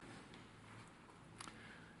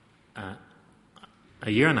A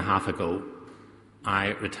year and a half ago, I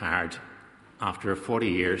retired after 40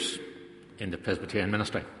 years in the Presbyterian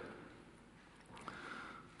ministry.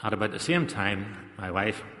 At about the same time, my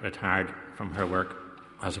wife retired from her work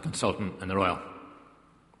as a consultant in the Royal.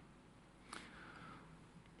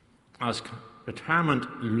 As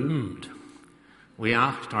retirement loomed, we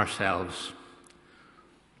asked ourselves,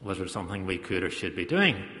 was there something we could or should be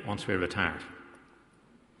doing once we retired?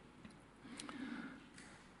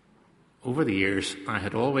 Over the years, I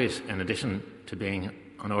had always, in addition to being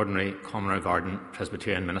an ordinary Commoner Garden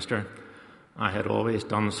Presbyterian minister, I had always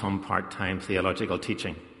done some part-time theological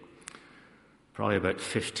teaching. Probably about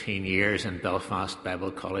 15 years in Belfast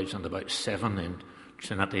Bible College and about 7 in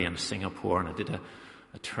Trinity in Singapore, and I did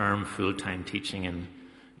a term full-time teaching in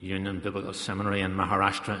Union Biblical Seminary in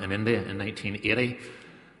Maharashtra in India in 1980.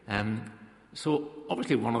 So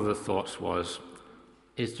obviously one of the thoughts was,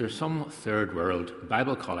 is there some third world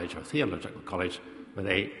Bible college or theological college where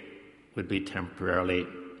they would be temporarily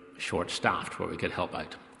short-staffed, where we could help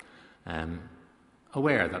out?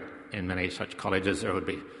 Aware that in many such colleges there would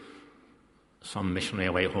be some missionary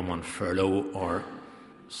away home on furlough, or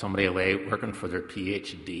somebody away working for their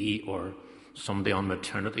PhD, or somebody on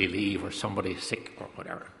maternity leave, or somebody sick, or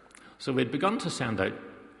whatever. So we'd begun to send out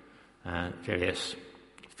various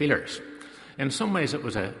feelers. In some ways it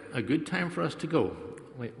was a good time for us to go.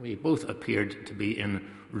 We both appeared to be in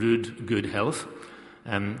rude good health.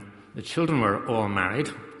 The children were all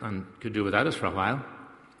married and could do without us for a while.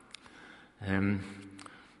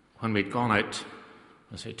 When we'd gone out,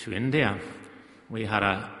 to India, we had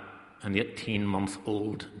an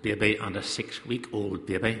 18-month-old baby and a 6-week-old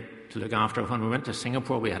baby to look after. When we went to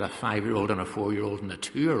Singapore, we had a 5-year-old and a 4-year-old and a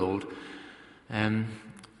 2-year-old. And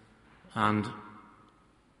when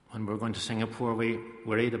we were going to Singapore, we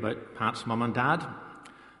worried about Pat's mum and dad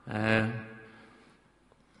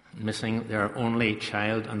missing their only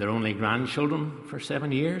child and their only grandchildren for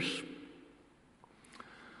 7 years.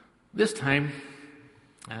 This time,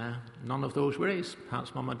 none of those worries.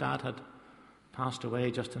 Pat's mum and dad had passed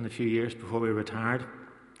away just in a few years before we retired,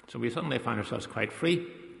 so we suddenly found ourselves quite free.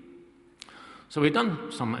 So we'd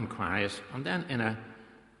done some inquiries, and then in a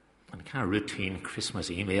kind of routine Christmas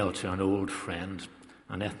email to an old friend,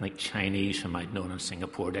 an ethnic Chinese whom I'd known in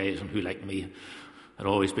Singapore days and who, like me, had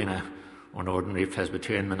always been an ordinary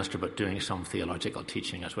Presbyterian minister but doing some theological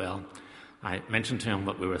teaching as well. I mentioned to him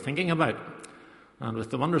what we were thinking about, and with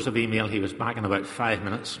the wonders of email, he was back in about 5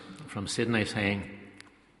 minutes from Sydney saying,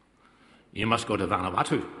 "You must go to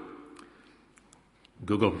Vanuatu."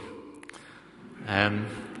 Google.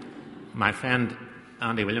 My friend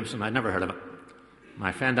Andy Williamson, I'd never heard of it.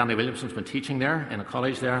 My friend Andy Williamson's been teaching there in a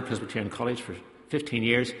college there, Presbyterian College, for 15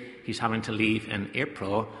 years. He's having to leave in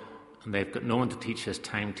April, and they've got no one to teach his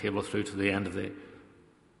timetable through to the end of the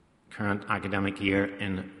current academic year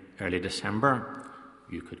in early December.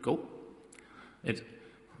 You could go.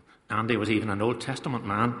 Andy was even an Old Testament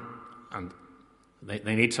man, and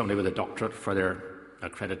they need somebody with a doctorate for their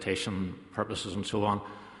accreditation purposes and so on.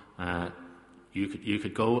 You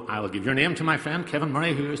could go. I will give your name to my friend Kevin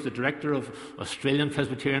Murray, who is the director of Australian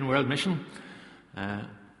Presbyterian World Mission.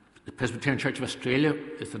 The Presbyterian Church of Australia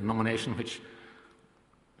is the denomination which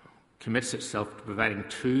commits itself to providing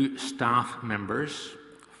 2 staff members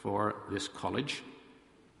for this college.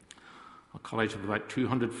 A college of about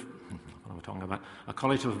 200, what am I talking about? A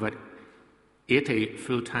college of about 80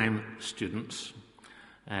 full-time students,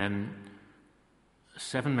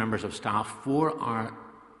 7 members of staff. 4 are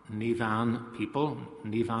Nivan people.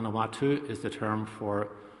 Nivanawatu is the term for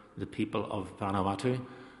the people of Vanuatu,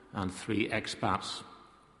 and 3 expats.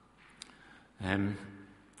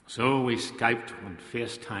 So we Skyped and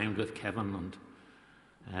FaceTimed with Kevin,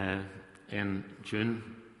 and in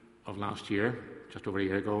June of last year, just over a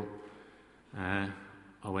year ago,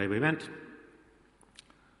 away we went.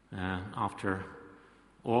 After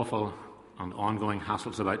awful and ongoing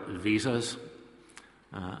hassles about visas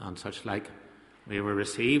and such like, we were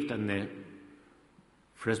received in the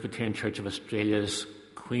Presbyterian Church of Australia's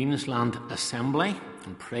Queensland Assembly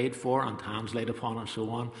and prayed for and hands laid upon and so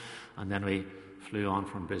on. And then we flew on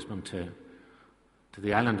from Brisbane to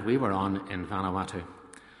the island we were on in Vanuatu.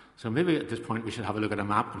 So maybe at this point we should have a look at a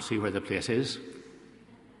map and see where the place is.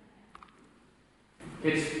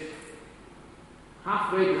 It's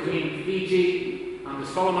halfway between Fiji and the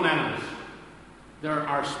Solomon Islands. There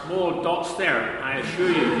are small dots there, I assure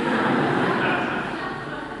you.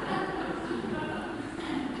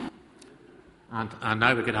 And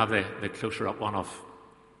now we could have the closer-up one of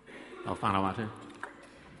Vanuatu.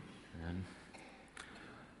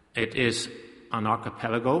 It is an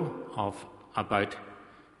archipelago of about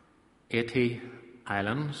 80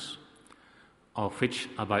 islands of which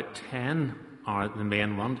about 10 are the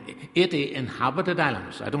main ones. 80 inhabited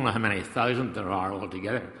islands. I don't know how many thousand there are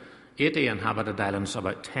altogether. 80 inhabited islands,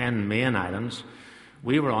 about 10 main islands.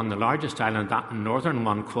 We were on the largest island, that northern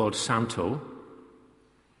one called Santo,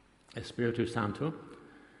 Espiritu Santo,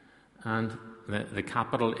 and the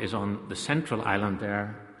capital is on the central island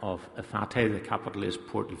there of Efate. The capital is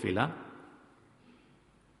Port Vila.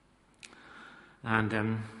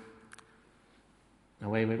 And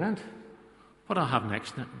away we went. What do I have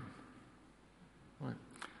next now? Right.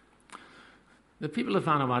 The people of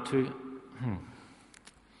Vanuatu,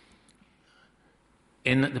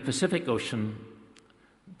 in the Pacific Ocean,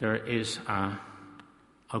 there is a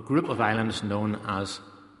group of islands known as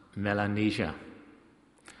Melanesia.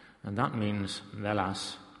 And that means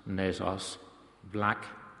Melas, Nesos, Black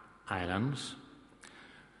Islands.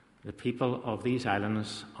 The people of these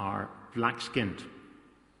islands are black-skinned.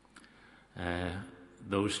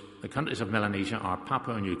 The countries of Melanesia are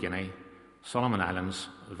Papua New Guinea, Solomon Islands,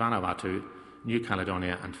 Vanuatu, New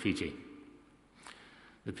Caledonia, and Fiji.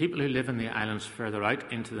 The people who live in the islands further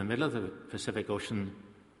out into the middle of the Pacific Ocean,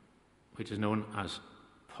 which is known as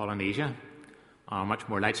Polynesia, are much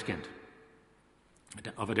more light-skinned,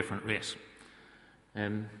 of a different race.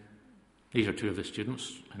 These are two of the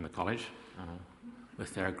students in the college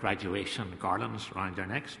with their graduation garlands around their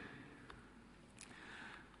necks.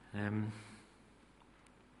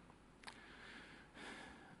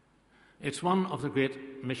 It's one of the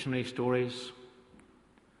great missionary stories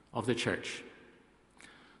of the church.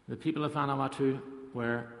 The people of Vanuatu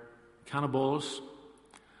were cannibals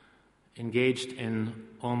engaged in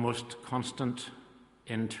almost constant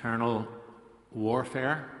internal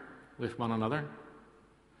warfare with one another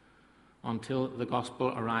until the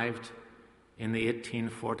gospel arrived in the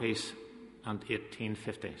 1840s and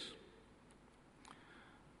 1850s.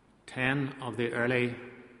 10 of the early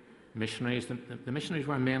missionaries, the missionaries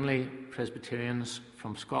were mainly Presbyterians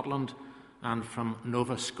from Scotland and from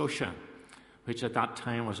Nova Scotia, which at that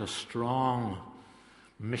time was a strong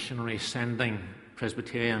missionary-sending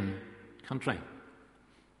Presbyterian country,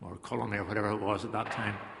 or colony, or whatever it was at that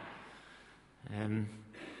time.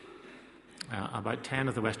 About 10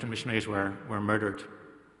 of the Western missionaries were murdered.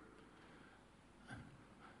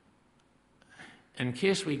 In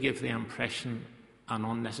case we give the impression an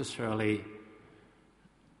unnecessarily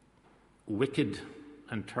wicked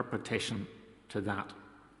interpretation to that,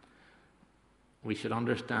 we should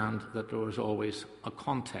understand that there was always a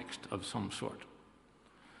context of some sort.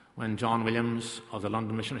 When John Williams of the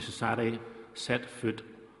London Missionary Society set foot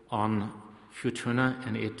on Futuna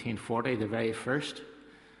in 1840, the very first,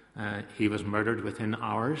 he was murdered within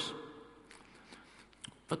hours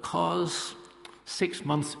because 6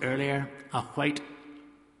 months earlier a white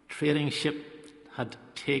trading ship had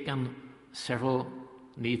taken several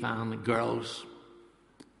Nivan girls.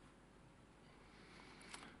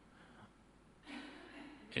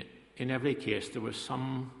 In every case, there was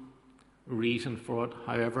some reason for it,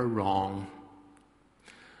 however wrong.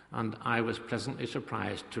 And I was pleasantly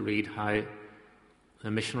surprised to read how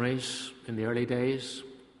the missionaries in the early days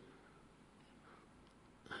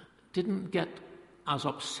didn't get as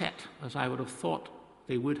upset as I would have thought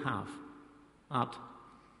they would have at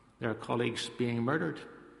their colleagues being murdered.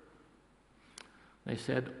 They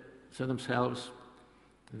said to themselves,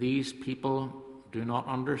 "These people do not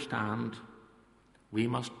understand. We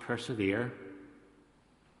must persevere."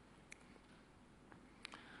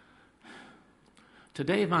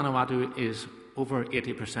 Today, Vanuatu is over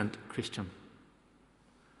 80% Christian.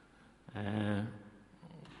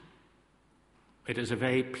 It is a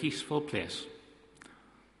very peaceful place.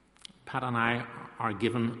 Pat and I are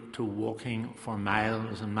given to walking for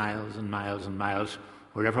miles and miles and miles and miles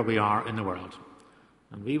wherever we are in the world.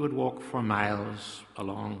 And we would walk for miles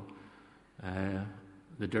along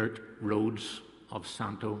the dirt roads of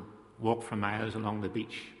Santo, walk for miles along the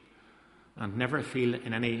beach, and never feel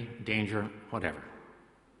in any danger whatever.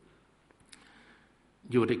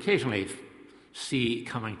 You would occasionally see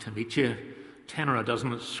coming to meet you 10 or a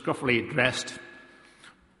dozen scruffily dressed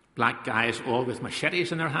black guys, all with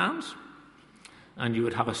machetes in their hands, and you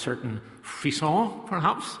would have a certain frisson,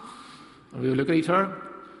 perhaps, and we would look at each other,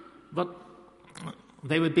 but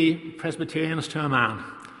they would be Presbyterians to a man,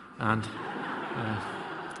 and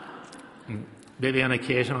maybe an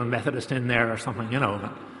occasional Methodist in there or something,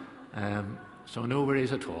 so no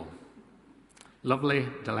worries at all. Lovely,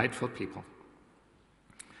 delightful people.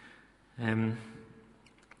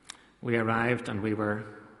 We arrived and we were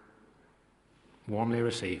warmly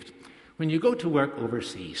received. When you go to work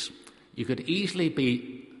overseas, you could easily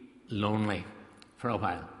be lonely for a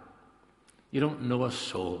while. You don't know a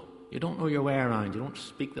soul. You don't know your way around. You don't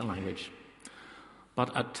speak the language.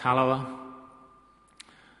 But at Talawa,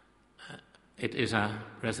 it is a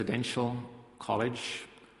residential college,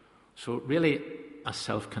 so really a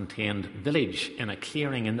self-contained village in a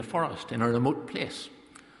clearing in the forest, in a remote place.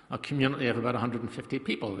 A community of about 150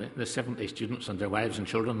 people, the 70 students and their wives and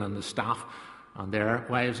children, and the staff and their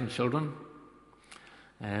wives and children.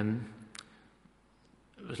 It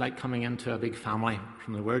was like coming into a big family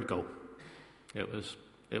from the word go. It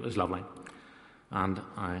was lovely. And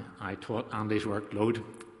I taught Andy's workload.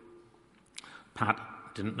 Pat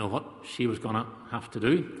didn't know what she was going to have to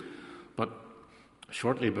do, but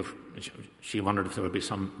shortly before, she wondered if there would be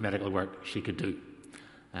some medical work she could do.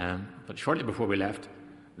 But shortly before we left,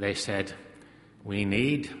 they said, we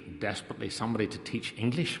need desperately somebody to teach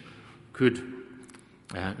English. Could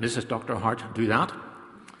Mrs. Dr. Hart do that?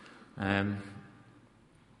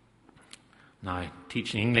 Now,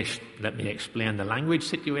 teaching English, let me explain the language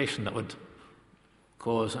situation that would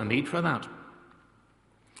cause a need for that.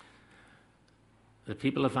 The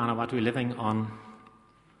people of Vanuatu living on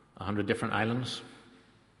 100 different islands,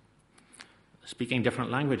 speaking different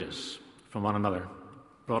languages from one another,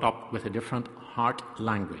 brought up with a different heart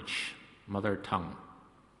language, mother tongue.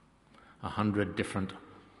 100 different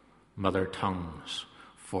mother tongues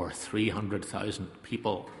for 300,000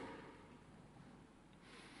 people.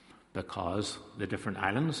 Because the different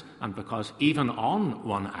islands, and because even on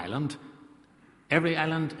one island, every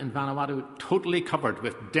island in Vanuatu totally covered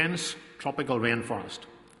with dense tropical rainforest,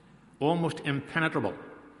 almost impenetrable.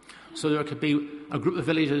 So there could be a group of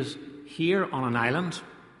villages here on an island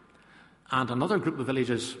and another group of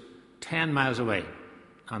villages 10 miles away,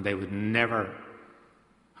 and they would never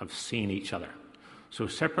have seen each other. So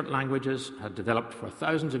separate languages had developed for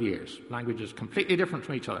thousands of years, languages completely different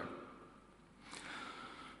from each other.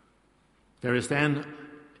 There is then,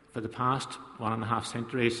 for the past 1.5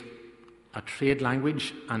 centuries, a trade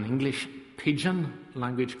language, an English pidgin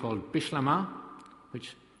language called Bislama,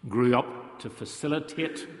 which grew up to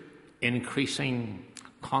facilitate increasing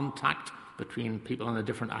contact between people on the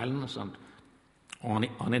different islands and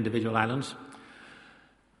on individual islands.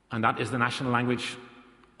 And that is the national language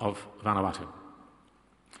of Vanuatu.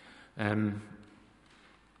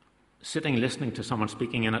 Sitting listening to someone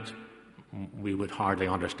speaking in it, we would hardly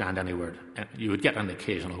understand any word. You would get an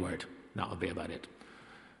occasional word. That would be about it.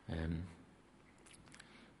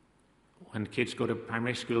 When kids go to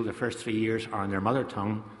primary school, the first 3 years are in their mother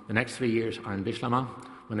tongue. The next 3 years are in Bislama.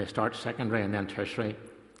 When they start secondary and then tertiary,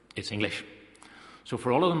 it's English. So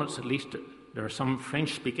for all of them, it's at least there are some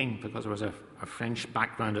French speaking, because there was a French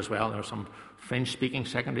background as well. There are some French speaking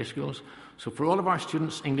secondary schools. So for all of our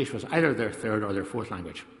students, English was either their third or their fourth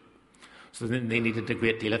language. So then they needed a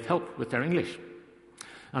great deal of help with their English.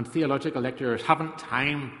 And theological lecturers haven't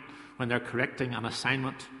time when they're correcting an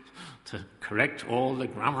assignment to correct all the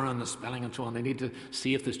grammar and the spelling and so on. They need to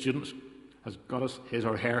see if the student has got his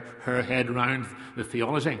or her head round the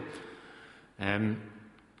theology.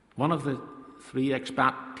 One of the 3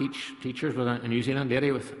 expat teachers was a New Zealand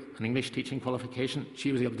lady with an English teaching qualification.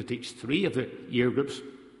 She was able to teach 3 of the year groups,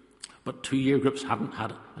 but 2 year groups hadn't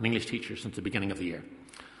had an English teacher since the beginning of the year.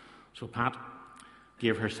 So Pat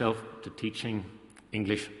gave herself to teaching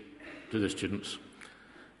English to the students.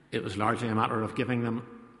 It was largely a matter of giving them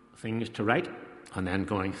things to write and then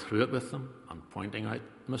going through it with them and pointing out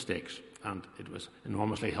mistakes. And it was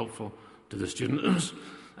enormously helpful to the students.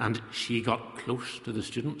 And she got close to the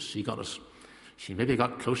students. She maybe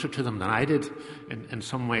got closer to them than I did in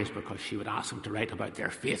some ways, because she would ask them to write about their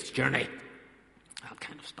faith journey, that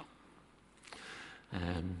kind of stuff.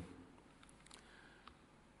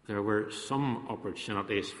 There were some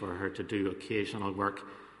opportunities for her to do occasional work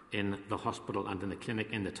in the hospital and in the clinic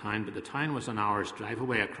in the town, but the town was an hour's drive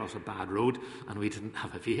away across a bad road, and we didn't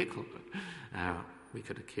have a vehicle. We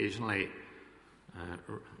could occasionally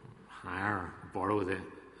borrow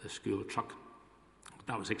the school truck.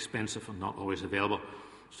 That was expensive and not always available,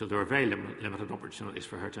 so there were very limited opportunities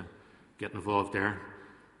for her to get involved there.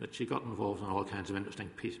 But she got involved in all kinds of interesting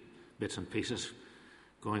bits and pieces,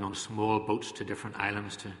 going on small boats to different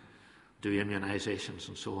islands to do immunisations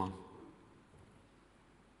and so on.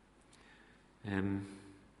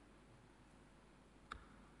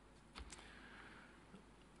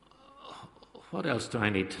 What else do I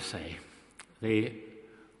need to say?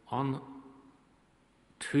 On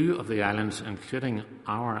 2 of the islands, including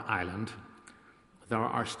our island, there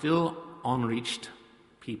are still unreached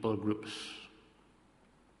people groups.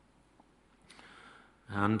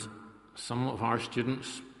 And some of our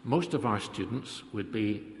students, most of our students, would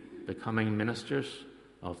be becoming ministers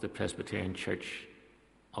of the Presbyterian Church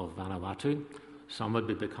of Vanuatu. Some would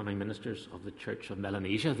be becoming ministers of the Church of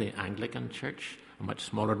Melanesia, the Anglican Church, a much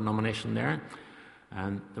smaller denomination there.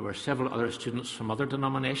 And there were several other students from other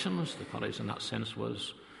denominations. The college, in that sense,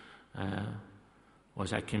 was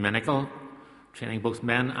ecumenical, training both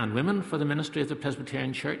men and women for the ministry of the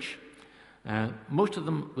Presbyterian Church. Most of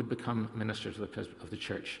them would become ministers of the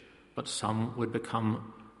church, but some would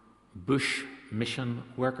become bush mission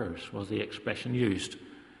workers, was the expression used,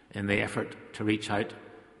 in the effort to reach out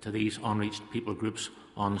to these unreached people groups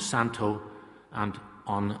on Santo and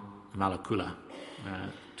on Malakula,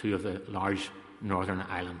 two of the large northern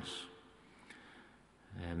islands.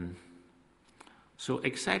 So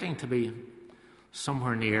exciting to be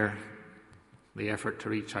somewhere near the effort to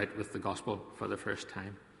reach out with the gospel for the first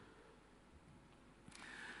time.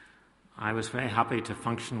 I was very happy to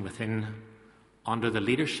function under the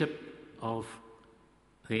leadership of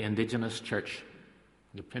the indigenous church.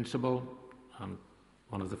 The principal and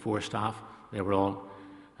one of the 4 staff, they were all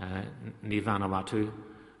Ni Vanuatu,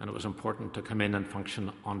 and it was important to come in and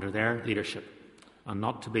function under their leadership and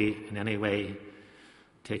not to be in any way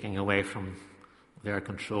taking away from their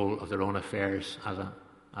control of their own affairs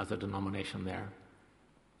as a denomination there.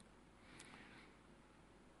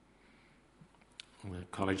 The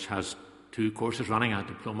college has 2 courses running, a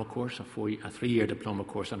diploma course, a 3-year diploma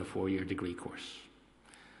course and a 4-year degree course.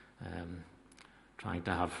 Trying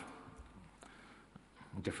to have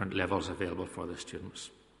different levels available for the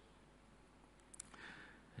students.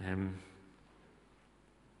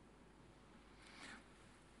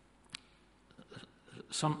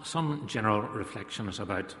 Some general reflections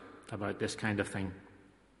about this kind of thing.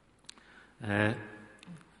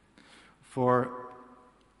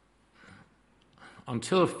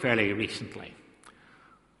 Until fairly recently,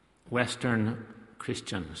 Western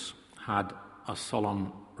Christians had a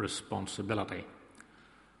solemn responsibility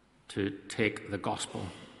to take the gospel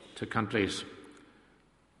to countries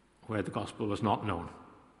where the gospel was not known.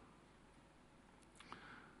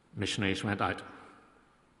 Missionaries went out.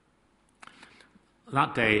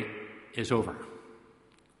 That day is over,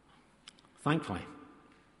 thankfully.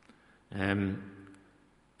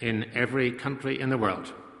 In every country in the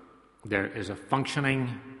world, there is a functioning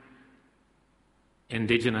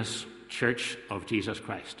indigenous Church of Jesus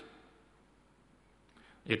Christ.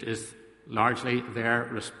 It is largely their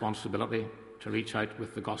responsibility to reach out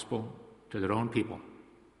with the gospel to their own people.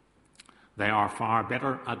 They are far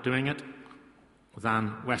better at doing it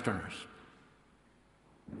than Westerners.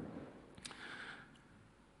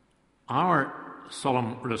 Our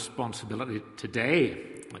solemn responsibility today,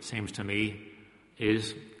 it seems to me,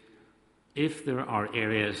 is if there are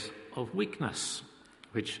areas of weakness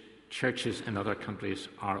which churches in other countries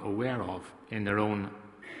are aware of in their own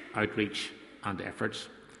outreach and efforts,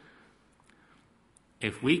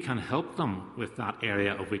 if we can help them with that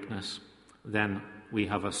area of weakness, then we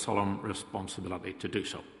have a solemn responsibility to do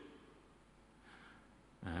so.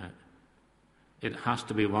 It has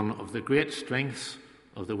to be one of the great strengths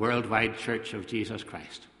of the worldwide Church of Jesus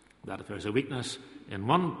Christ, that if there's a weakness in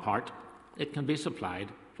one part, it can be supplied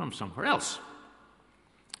from somewhere else.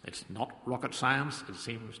 It's not rocket science, it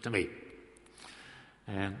seems to me.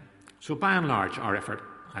 So by and large, our effort,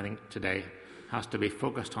 I think, today has to be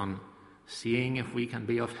focused on seeing if we can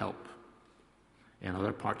be of help in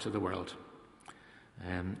other parts of the world,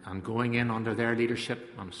 and going in under their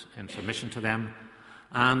leadership and in submission to them,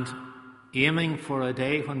 and aiming for a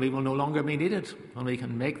day when we will no longer be needed, when we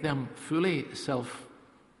can make them fully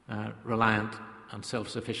self-reliant and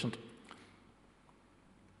self-sufficient.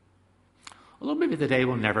 Although maybe the day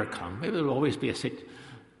will never come. Maybe it will always be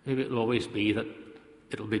that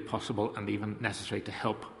it'll be possible and even necessary to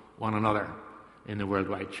help one another in the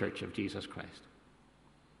worldwide Church of Jesus Christ.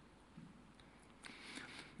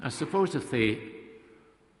 I suppose if the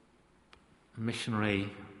missionary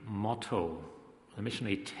motto, the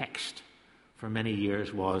missionary text for many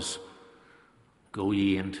years was, "Go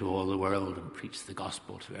ye into all the world and preach the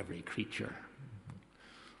gospel to every creature,"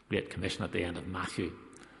 Great Commission at the end of Matthew,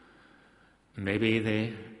 maybe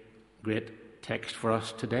the great text for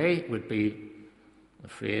us today would be the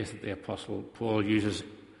phrase that the Apostle Paul uses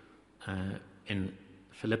in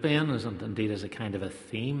Philippians, and indeed as a kind of a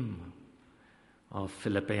theme of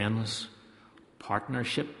Philippians: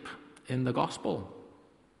 partnership in the gospel.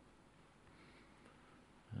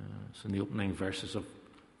 It's in the opening verses of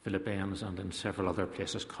Philippians and in several other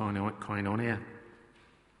places, koinonia.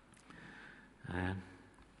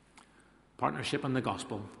 Partnership in the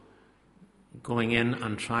gospel, going in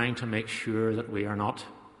and trying to make sure that we are not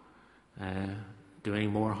doing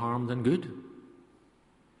more harm than good.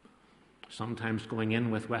 Sometimes going in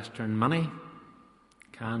with Western money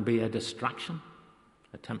can be a distraction,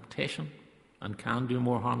 a temptation, and can do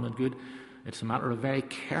more harm than good. It's a matter of very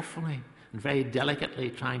carefully and very delicately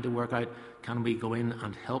trying to work out, can we go in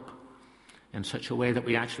and help in such a way that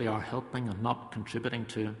we actually are helping and not contributing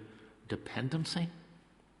to dependency?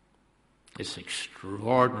 It's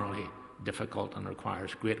extraordinarily difficult and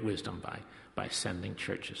requires great wisdom by sending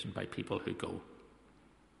churches and by people who go.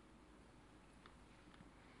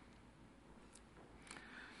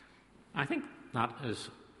 I think that is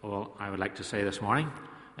all I would like to say this morning.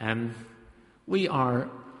 We are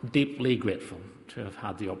deeply grateful to have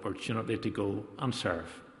had the opportunity to go and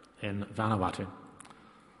serve in Vanuatu.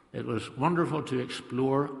 It was wonderful to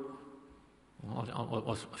explore.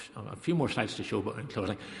 A few more slides to show, but in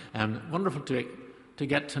closing, wonderful to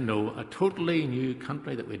get to know a totally new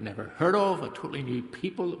country that we'd never heard of, a totally new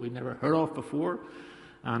people that we'd never heard of before,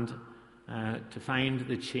 and to find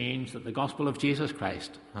the change that the gospel of Jesus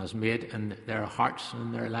Christ has made in their hearts and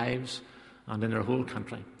in their lives and in their whole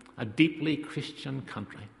country. A deeply Christian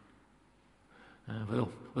country,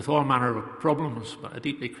 with all manner of problems, but a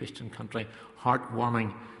deeply Christian country,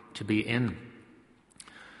 heartwarming to be in.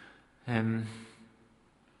 In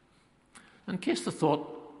case the thought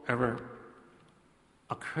ever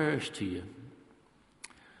occurs to you,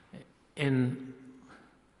 in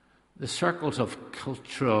the circles of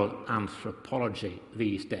cultural anthropology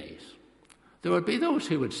these days, there would be those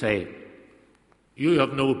who would say, "You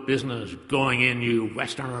have no business going in, you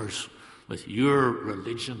Westerners, with your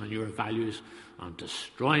religion and your values, and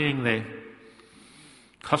destroying the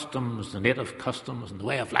customs, the native customs, and the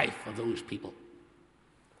way of life of those people."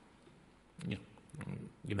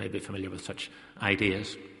 You may be familiar with such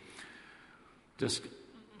ideas.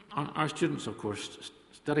 Our students, of course,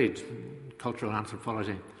 studied cultural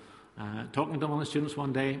anthropology. Talking to one of the students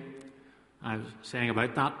one day, I was saying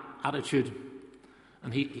about that attitude,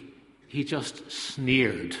 and he just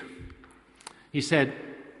sneered. He said,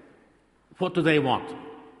 "What do they want?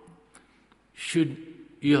 Should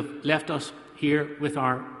you have left us here with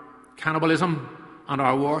our cannibalism and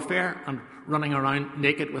our warfare and running around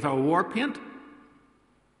naked with our war paint?"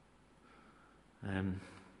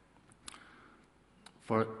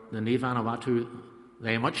 For the Ni Vanuatu,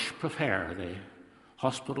 they much prefer the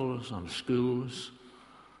hospitals and schools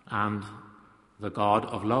and the God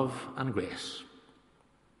of love and grace,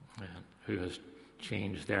 who has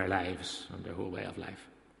changed their lives and their whole way of life.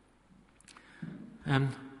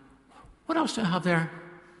 What else do I have there?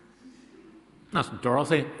 That's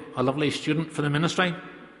Dorothy, a lovely student for the ministry.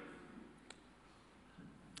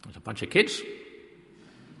 There's a bunch of kids.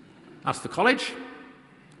 That's the college.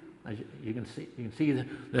 As you can see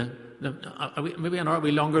maybe an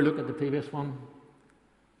hour longer look at the previous one.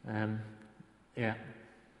 The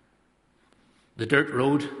dirt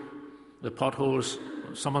road, the potholes,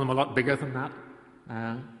 some of them a lot bigger than that.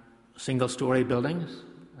 Single-story buildings.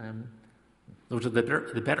 Those are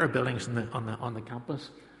the better buildings on the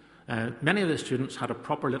campus. Many of the students had a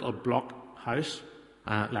proper little block house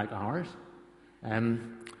like ours.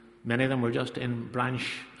 Many of them were just in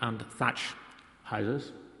branch and thatch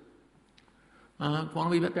houses. Go on a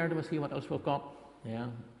wee bit there to see what else we've got. Yeah,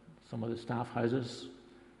 some of the staff houses.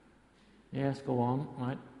 Yes, go on.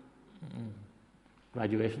 Right.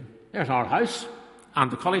 Graduation. There's our house and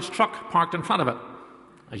the college truck parked in front of it.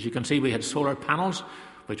 As you can see, we had solar panels,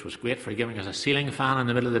 which was great for giving us a ceiling fan in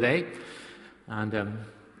the middle of the day, and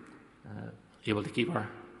able to keep our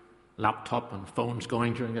laptop and phones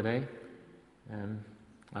going during the day.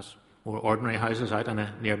 That's more ordinary houses out in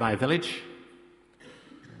a nearby village.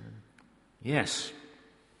 Yes.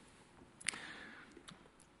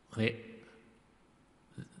 The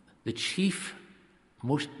chief,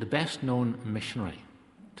 the best known missionary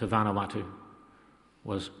to Vanuatu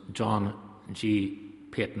was John G.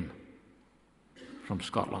 Paton from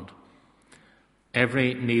Scotland.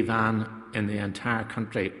 Every Ni-Van in the entire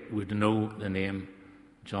country would know the name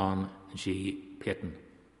John G. Paton.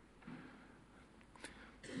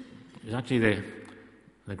 He was actually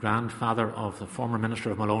the grandfather of the former minister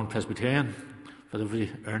of Malone Presbyterian, for the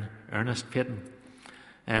Ernest Paton.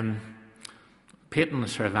 Paton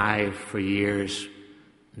survived for years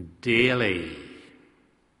daily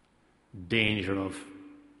danger of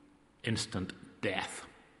instant death.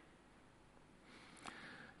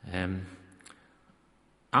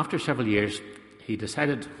 After several years, he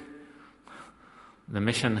decided the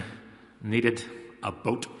mission needed a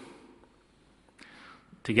boat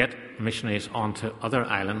to get missionaries onto other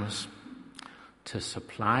islands, to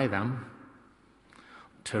supply them,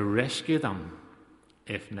 to rescue them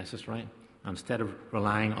if necessary, instead of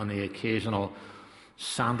relying on the occasional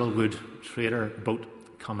sandalwood trader boat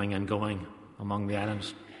coming and going among the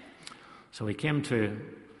islands. So he came to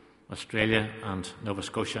Australia and Nova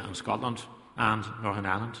Scotia and Scotland and Northern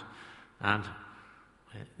Ireland, and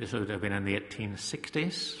This would have been in the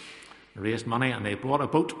 1860s. They raised money and they bought a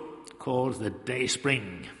boat called the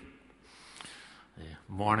Dayspring, the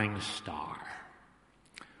Morning Star,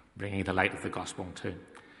 bringing the light of the gospel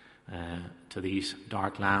to these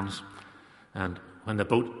dark lands. And when the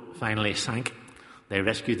boat finally sank, they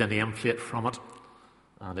rescued the nameplate from it,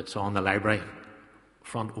 and it's on the library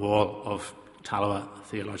front wall of Tallowa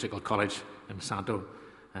Theological College in Santo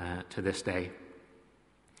to this day.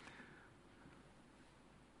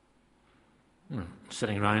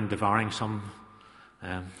 Sitting around devouring some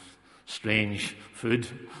strange food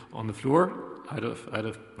on the floor out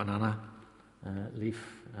of banana leaf.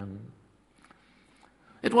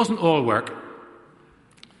 It wasn't all work.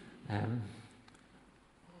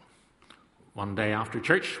 One day after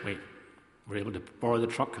church, we were able to borrow the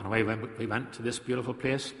truck, and away we went to this beautiful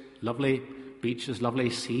place. Lovely beaches, lovely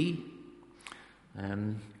sea.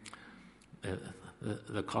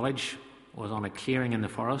 The college was on a clearing in the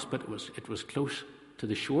forest, but it was close to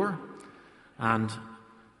the shore. And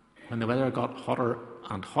when the weather got hotter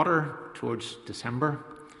and hotter towards December,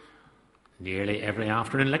 nearly every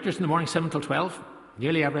afternoon, lectures in the morning 7 till 12,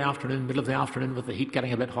 nearly every afternoon, middle of the afternoon, with the heat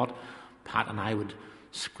getting a bit hot, Pat and I would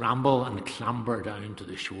scramble and clamber down to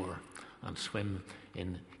the shore and swim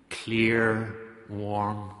in clear,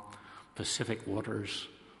 warm Pacific waters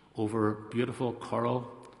over beautiful coral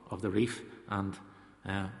of the reef and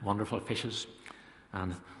wonderful fishes,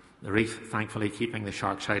 and the reef thankfully keeping the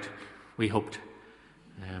sharks out, we hoped.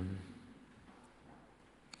 A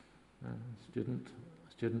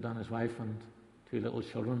student and his wife and 2 little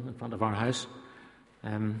children in front of our house.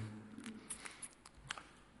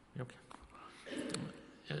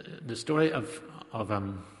 The story of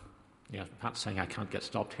Pat's saying I can't get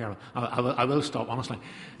stopped here. I will stop, honestly.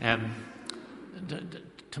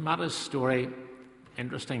 Tamata's story,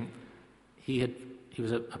 interesting. He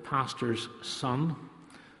was a pastor's son,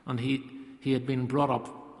 and he had been brought up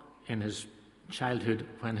in his childhood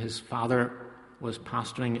when his father was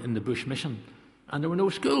pastoring in the Bush Mission, and there were no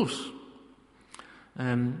schools.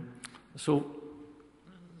 So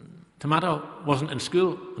Tamata wasn't in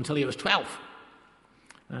school until he was 12.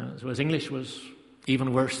 So his English was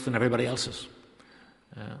even worse than everybody else's.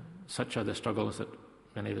 Such are the struggles that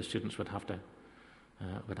many of the students would have to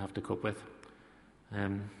cope with.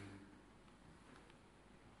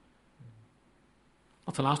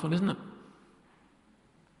 That's the last one, isn't it?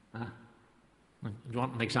 Do you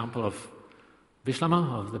want an example of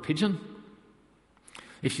Vishlama, of the pigeon?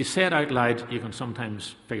 If you say it out loud, you can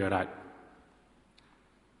sometimes figure it out.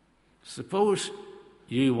 Suppose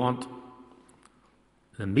you want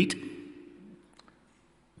the meat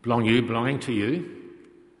belonging to you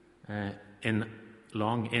in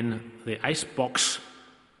the ice box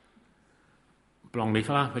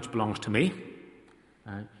which belongs to me.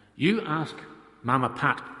 You ask Mama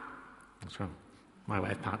Pat, that's from my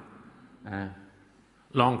wife Pat,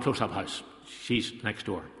 Long Close-Up House. She's next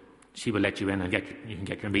door. She will let you in and you can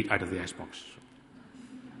get your meat out of the icebox.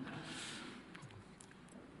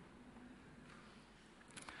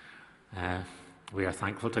 We are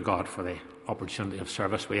thankful to God for the opportunity of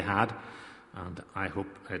service we had, and I hope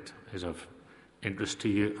it is of interest to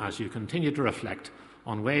you as you continue to reflect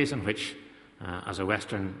on ways in which, as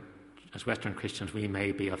Western Christians, we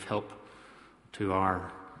may be of help to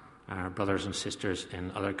our brothers and sisters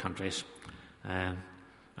in other countries. A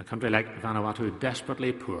country like Vanuatu,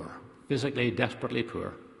 desperately poor, physically desperately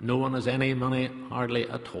poor. No one has any money, hardly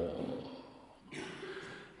at all.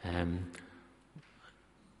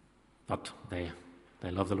 But they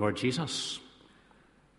love the Lord Jesus.